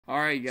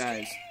Alright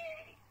guys,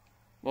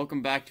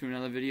 welcome back to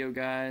another video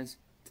guys.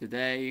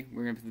 Today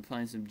we're going to be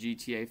playing some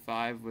GTA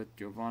 5 with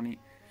Giovanni.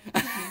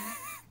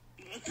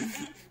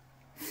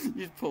 You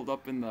just pulled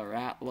up in the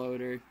rat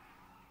loader,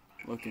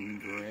 looking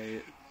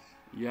great.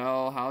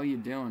 Yo, how you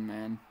doing,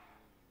 man?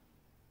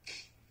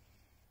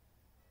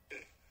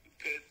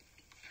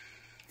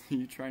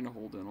 You trying to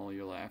hold in all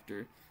your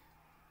laughter?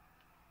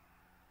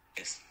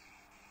 Yes.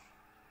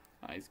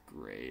 That's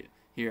great.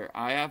 Here,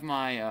 I have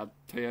my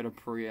Toyota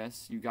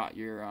Prius. You got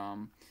your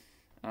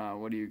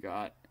what do you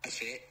got? That's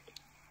it.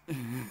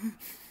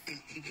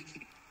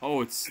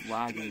 Oh, it's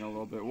lagging a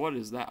little bit. What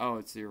is that? Oh,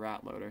 it's your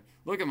rat loader.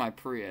 Look at my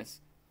Prius.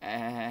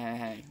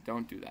 Hey,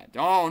 don't do that.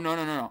 Oh,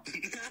 no.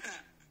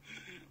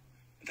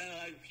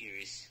 I'm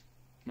curious.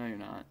 No, you're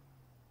not.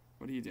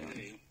 What are you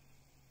doing?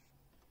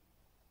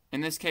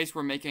 In this case,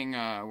 we're making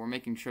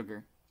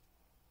sugar.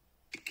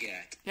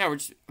 Yeah. Yeah, we're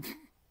just...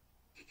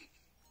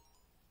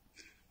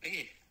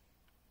 Hey.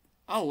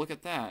 Oh, look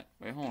at that.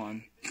 Wait, hold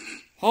on.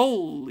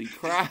 Holy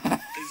crap. Is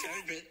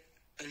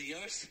that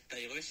yours? That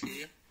yours?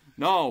 Yeah.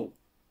 No.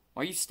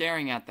 Why are you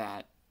staring at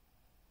that?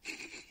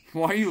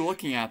 Why are you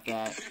looking at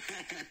that?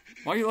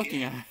 Why are you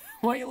looking at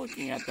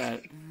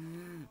that?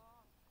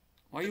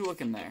 Why are you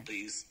looking there?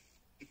 Please.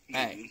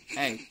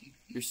 Hey,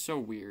 you're so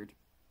weird.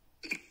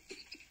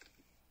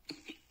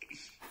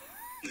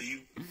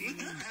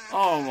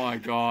 Oh my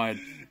god.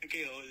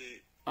 Okay, hold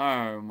it.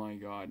 Oh my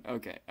god.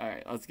 Okay,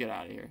 alright, let's get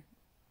out of here.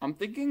 I'm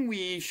thinking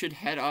we should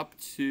head up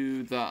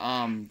to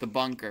the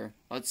bunker.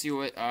 Let's see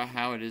what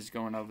how it is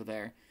going over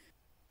there.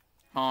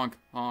 Honk,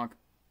 honk.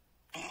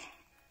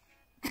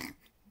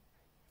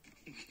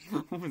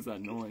 What was that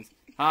noise?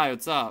 Hi,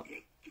 what's up?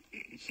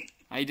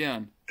 How you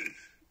doing?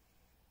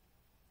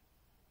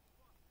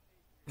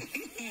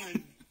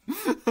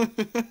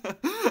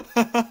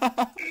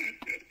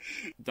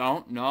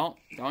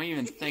 Don't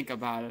even think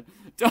about it.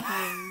 Don't.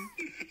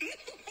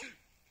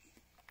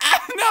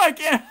 No, I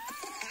can't.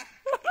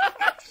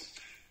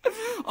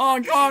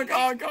 Honk, honk,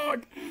 honk,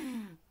 honk.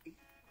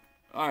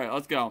 Alright,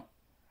 let's go.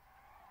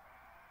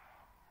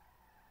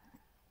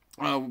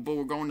 But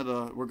we're going to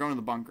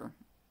the bunker.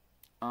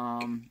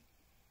 Yeah,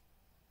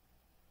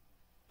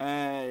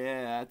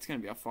 that's gonna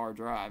be a far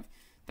drive.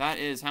 That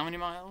is how many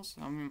miles?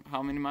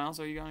 How many miles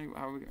are you going?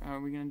 How are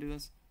we gonna do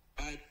this?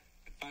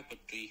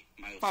 5.3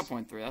 miles.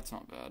 5.3. That's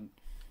not bad.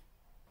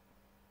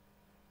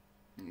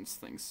 This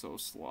thing's so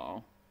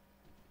slow.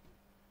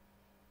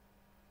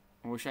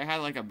 I wish I had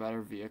like a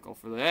better vehicle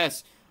for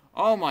this.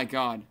 Oh my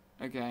god.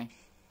 Okay.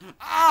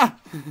 Ah!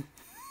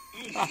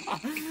 Not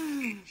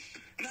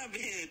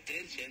paying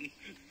attention.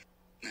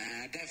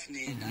 Nah,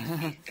 definitely not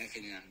me.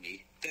 Definitely not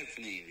me.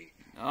 Definitely.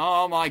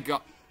 Oh my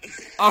god.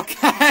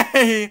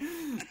 Okay.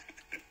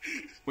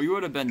 We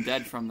would have been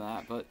dead from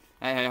that, but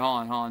hey,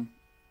 hold on.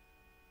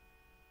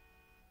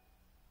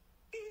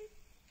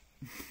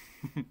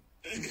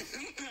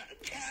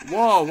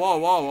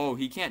 Whoa.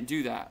 He can't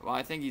do that. Well,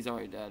 I think he's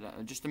already dead.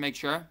 Just to make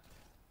sure.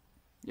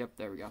 Yep,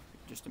 there we go.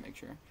 Just to make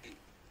sure.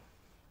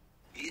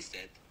 He's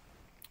dead.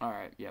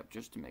 Alright, yep,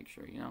 just to make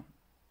sure, you know.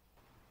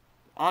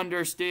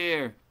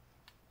 Understeer.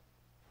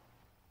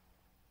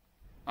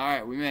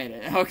 Alright, we made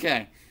it.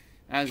 Okay.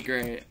 That was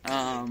great.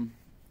 A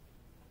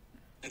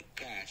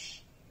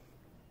crash.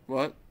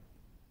 What?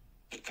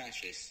 A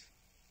crashes.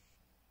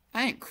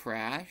 I ain't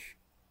crash.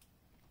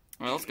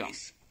 Alright, let's go.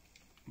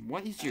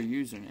 What is your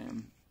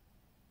username?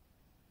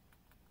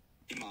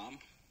 Your mom.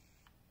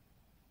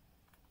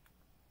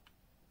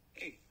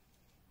 Hey.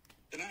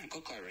 There's not a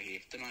go-kart right here.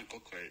 There's not a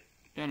go-kart.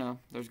 Yeah, no,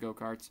 there's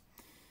go-karts.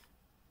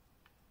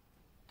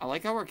 I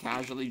like how we're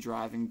casually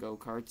driving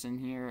go-karts in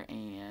here,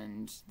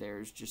 and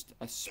there's just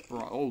a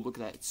sprunk. Oh, look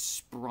at that,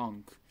 it's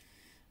sprunk.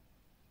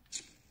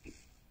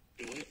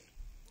 What?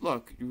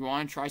 Look, you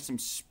want to try some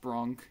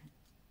sprunk?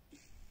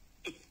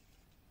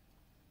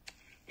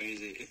 Where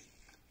is it?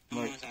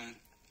 Look,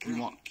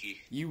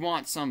 you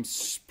want some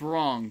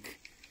sprunk.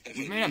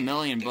 We've made $1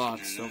 million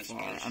so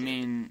far. I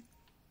mean,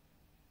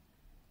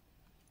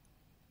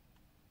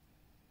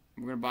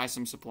 we're gonna buy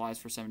some supplies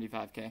for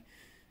 75K.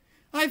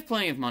 I have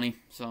plenty of money,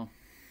 so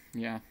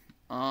yeah.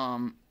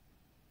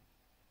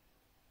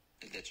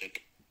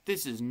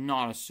 This is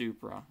not a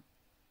Supra.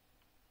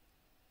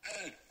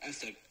 I'm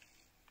stuck.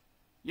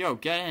 Yo,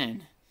 get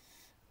in.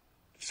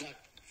 Stuck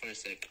for a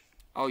sec.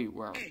 Oh, you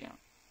were. Yeah.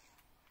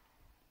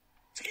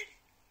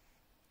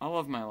 I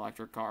love my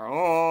electric car.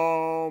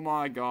 Oh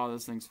my god,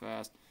 this thing's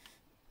fast.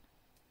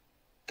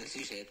 That's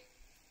you said.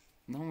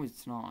 No,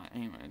 it's not.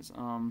 Anyways,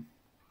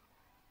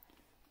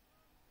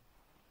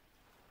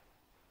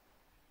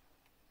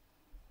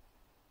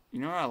 you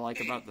know what I like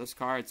about this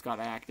car? It's got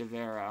active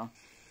arrow.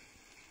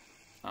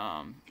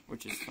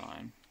 Which is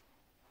fine.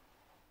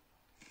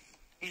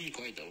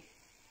 Quite though.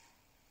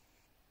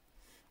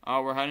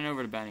 Oh, we're heading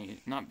over to Benny's.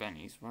 Not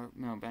Benny's.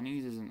 No,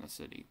 Benny's is in the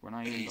city. We're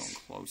not even going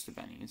close to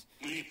Benny's.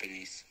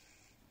 Benny's.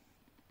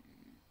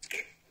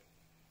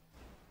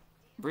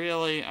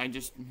 Really? Oh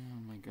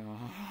my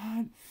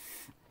god.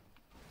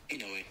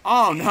 Anyway.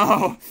 Oh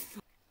no!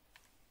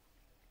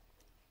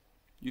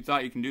 You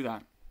thought you can do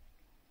that.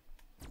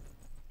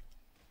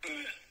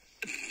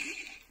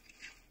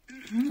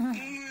 Why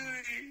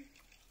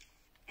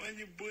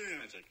you bullying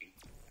me?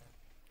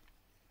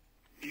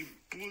 You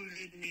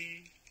bullied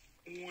me.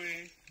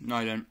 Why? No,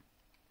 I didn't.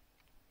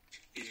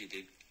 Yes, you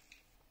did.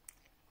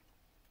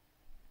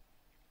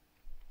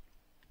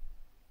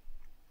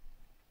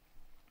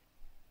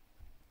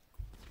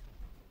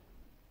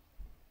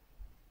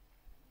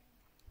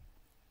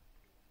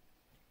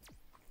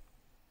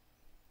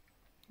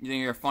 You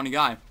think you're a funny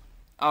guy?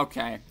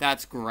 Okay,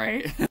 that's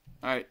great.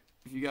 Alright,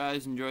 if you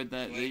guys enjoyed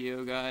that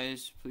video,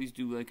 guys, please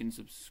do like and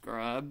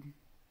subscribe.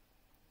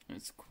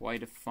 It's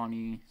quite a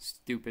funny,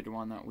 stupid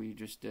one that we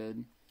just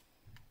did.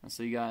 I'll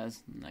see you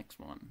guys in the next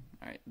one.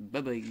 Alright,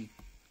 bye-bye.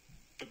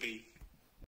 Bye-bye.